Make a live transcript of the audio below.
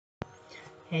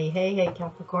Hey, hey, hey,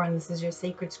 Capricorn. This is your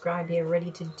sacred scribe here,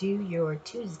 ready to do your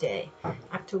Tuesday,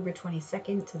 October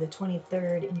 22nd to the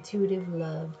 23rd Intuitive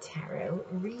Love Tarot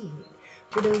read.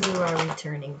 For those who are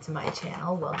returning to my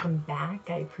channel, welcome back.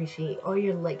 I appreciate all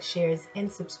your likes, shares,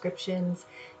 and subscriptions.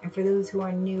 And for those who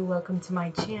are new, welcome to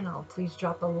my channel. Please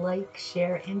drop a like,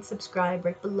 share, and subscribe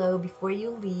right below before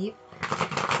you leave.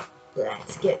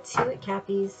 Let's get to it,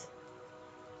 Cappies.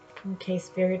 Okay,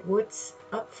 Spirit, what's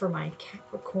up for my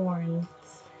Capricorns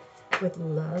with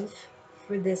love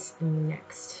for this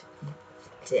next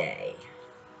day?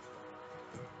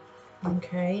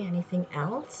 Okay, anything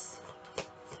else?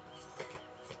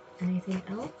 Anything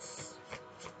else?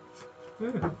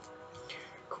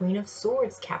 Queen of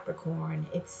Swords, Capricorn.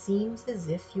 It seems as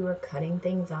if you are cutting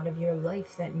things out of your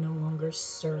life that no longer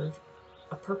serve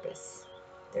a purpose,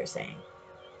 they're saying.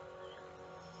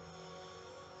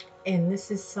 And this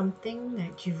is something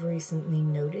that you've recently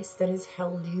noticed that has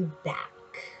held you back,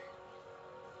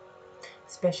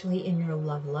 especially in your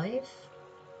love life.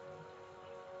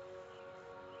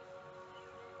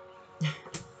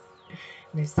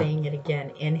 They're saying it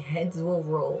again, and heads will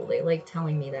roll. They like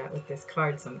telling me that with this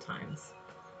card sometimes.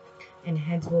 And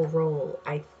heads will roll.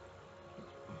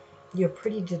 You're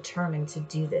pretty determined to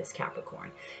do this,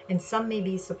 Capricorn. And some may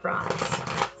be surprised.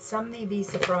 Some may be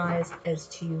surprised as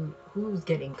to who's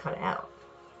getting cut out.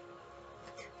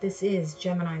 This is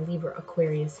Gemini, Libra,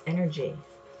 Aquarius energy.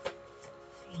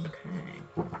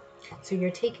 Okay. So you're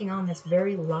taking on this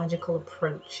very logical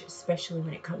approach, especially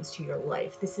when it comes to your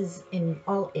life. This is in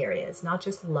all areas, not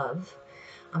just love.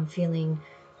 I'm feeling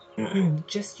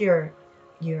just your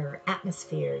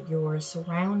atmosphere, your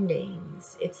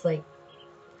surroundings. It's like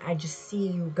I just see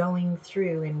you going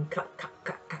through and cut,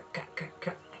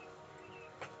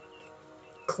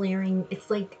 clearing.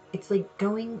 It's like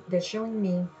going. They're showing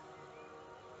me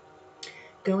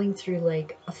going through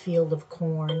like a field of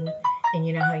corn, and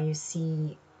you know how you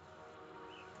see,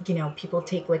 you know, people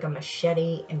take like a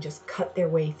machete and just cut their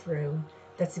way through.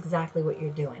 That's exactly what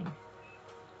you're doing.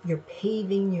 You're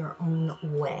paving your own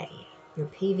way. You're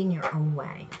paving your own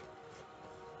way.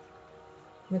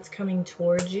 What's coming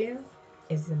towards you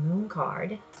is the Moon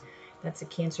card. That's a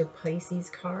Cancer Pisces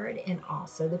card, and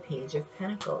also the Page of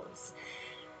Pentacles.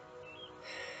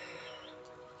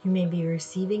 You may be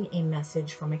receiving a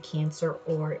message from a Cancer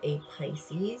or a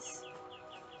Pisces.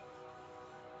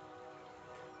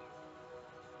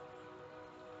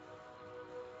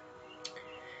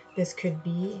 This could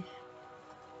be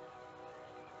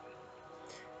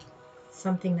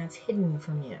something that's hidden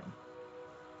from you,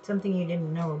 something you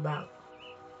didn't know about,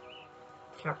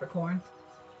 Capricorn.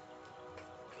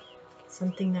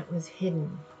 Something that was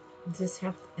hidden. This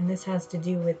has to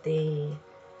do with a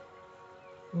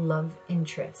love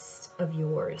interest of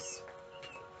yours.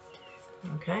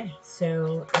 Okay,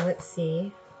 so let's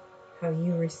see how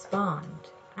you respond.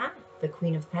 The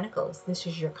Queen of Pentacles. This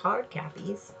is your card,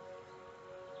 Cappies.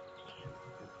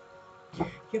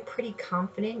 You're pretty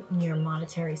confident in your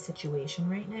monetary situation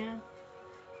right now.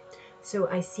 So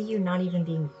I see you not even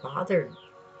being bothered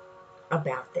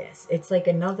about this. It's like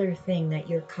another thing that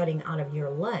you're cutting out of your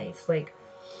life. Like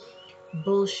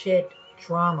bullshit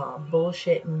drama,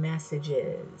 bullshit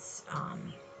messages,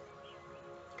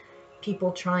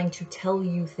 people trying to tell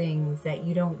you things that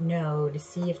you don't know to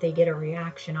see if they get a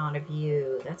reaction out of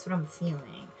you. That's what I'm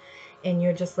feeling. And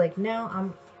you're just like,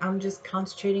 no, I'm just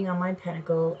concentrating on my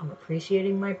pentacle. I'm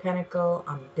appreciating my pentacle.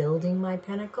 I'm building my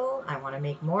pentacle. I want to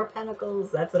make more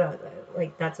pentacles. That's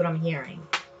what that's what I'm hearing.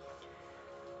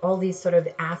 All these sort of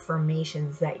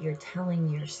affirmations that you're telling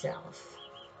yourself.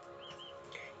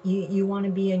 You want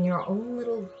to be in your own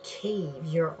little cave,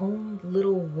 your own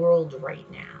little world right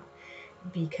now,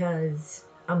 because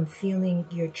I'm feeling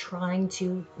you're trying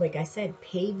to, like I said,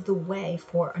 pave the way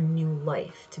for a new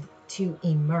life, to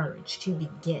emerge, to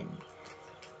begin.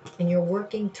 And you're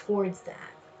working towards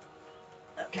that.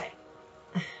 Okay.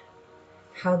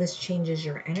 How this changes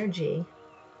your energy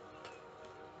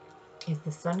is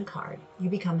the Sun card. You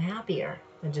become happier.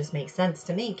 That just makes sense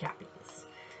to me, Cappies.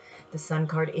 The Sun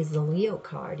card is the Leo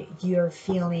card. You're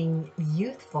feeling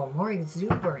youthful, more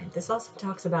exuberant. This also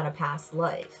talks about a past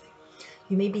life.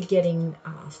 You may be getting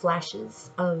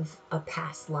flashes of a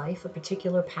past life, a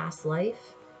particular past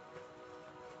life.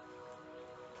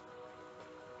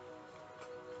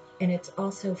 And it's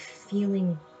also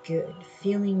feeling good,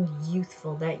 feeling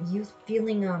youthful, that youth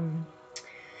feeling,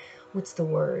 what's the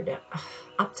word?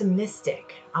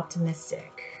 Optimistic.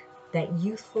 That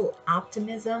youthful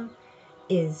optimism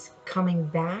is coming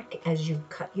back as you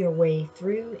cut your way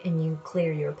through and you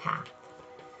clear your path.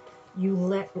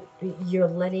 You're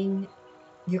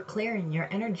clearing your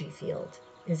energy field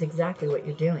is exactly what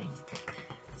you're doing.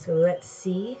 So let's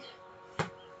see.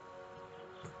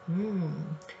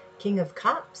 King of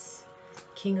Cups.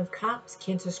 King of Cups,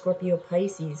 Cancer, Scorpio,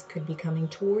 Pisces could be coming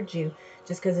towards you.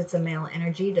 Just because it's a male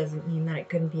energy doesn't mean that it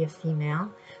couldn't be a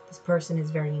female. This person is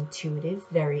very intuitive,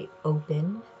 very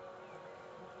open,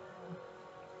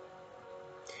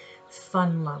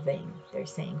 fun-loving. They're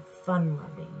saying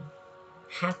fun-loving,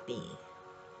 happy,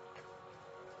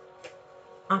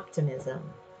 optimism.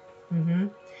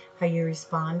 How you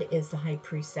respond is the High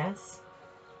Priestess.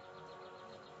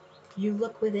 You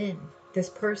look within. This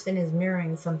person is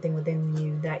mirroring something within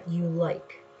you that you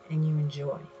like and you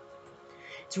enjoy.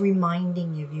 It's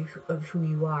reminding you of who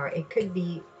you are. It could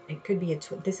be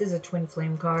this is a twin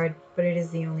flame card, but it is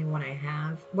the only one I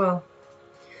have. Well,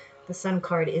 the Sun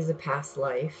card is a past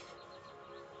life.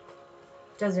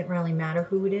 Doesn't really matter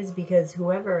who it is, because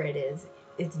whoever it is,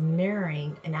 it's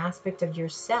mirroring an aspect of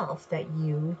yourself that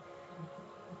you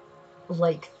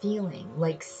like feeling,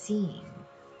 like seeing,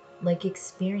 like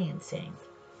experiencing.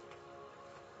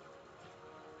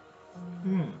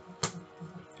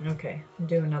 Okay,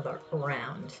 do another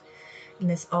round. And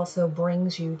this also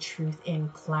brings you truth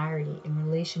and clarity in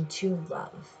relation to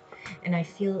love. And I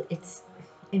feel it's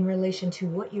in relation to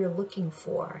what you're looking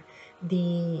for,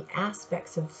 the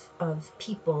aspects of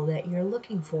people that you're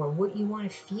looking for, what you want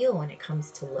to feel when it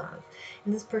comes to love.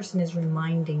 And this person is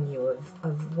reminding you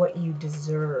of what you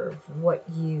deserve, what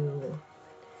you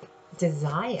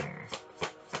desire.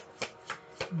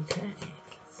 Okay.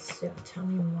 So tell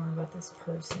me more about this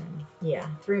person. Yeah,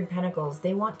 Three of Pentacles.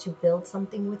 They want to build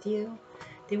something with you.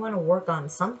 They want to work on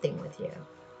something with you.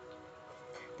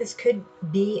 This could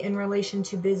be in relation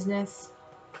to business,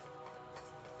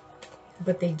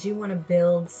 but they do want to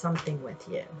build something with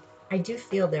you. I do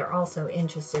feel they're also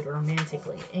interested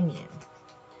romantically in you.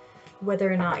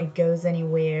 Whether or not it goes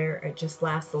anywhere, it just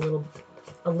lasts a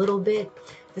little bit.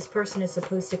 This person is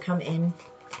supposed to come in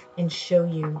and show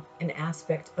you an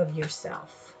aspect of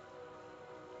yourself.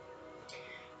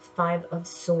 Five of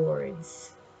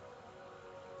Swords.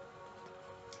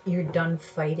 You're done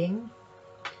fighting.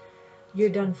 You're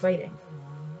done fighting.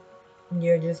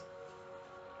 You're just,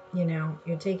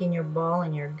 you're taking your ball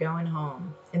and you're going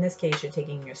home. In this case, you're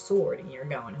taking your sword and you're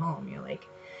going home. You're like,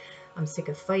 I'm sick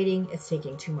of fighting. It's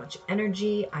taking too much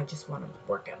energy. I just want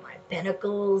to work on my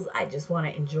pentacles. I just want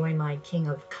to enjoy my King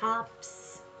of Cups.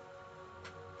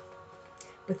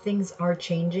 But things are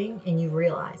changing, and you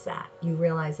realize that. You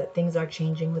realize that things are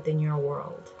changing within your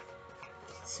world.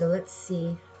 So let's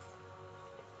see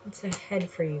what's ahead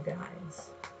for you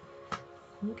guys.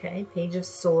 Okay, Page of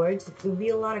Swords. There will be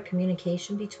a lot of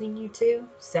communication between you two.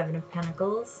 Seven of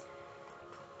Pentacles.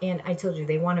 And I told you,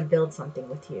 they want to build something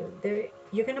with you.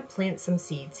 You're going to plant some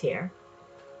seeds here.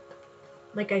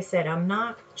 Like I said, I'm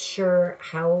not sure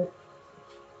how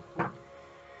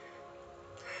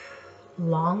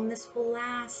long this will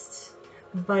last,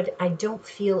 but I don't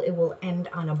feel it will end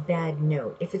on a bad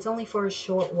note. If it's only for a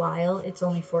short while, it's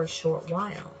only for a short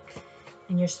while.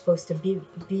 And you're supposed to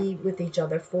be with each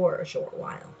other for a short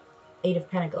while. Eight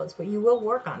of Pentacles. But you will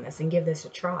work on this and give this a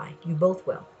try. You both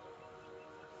will.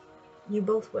 You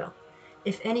both will.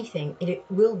 If anything, it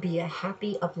will be a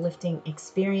happy, uplifting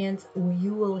experience.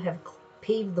 You will have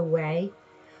paved the way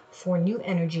for new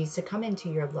energies to come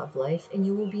into your love life, and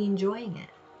you will be enjoying it.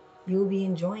 You will be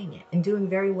enjoying it and doing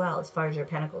very well as far as your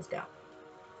pentacles go.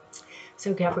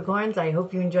 So Capricorns, I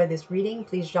hope you enjoyed this reading.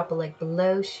 Please drop a like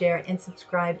below, share, and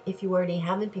subscribe if you already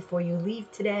haven't before you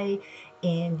leave today.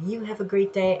 And you have a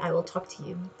great day. I will talk to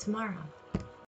you tomorrow.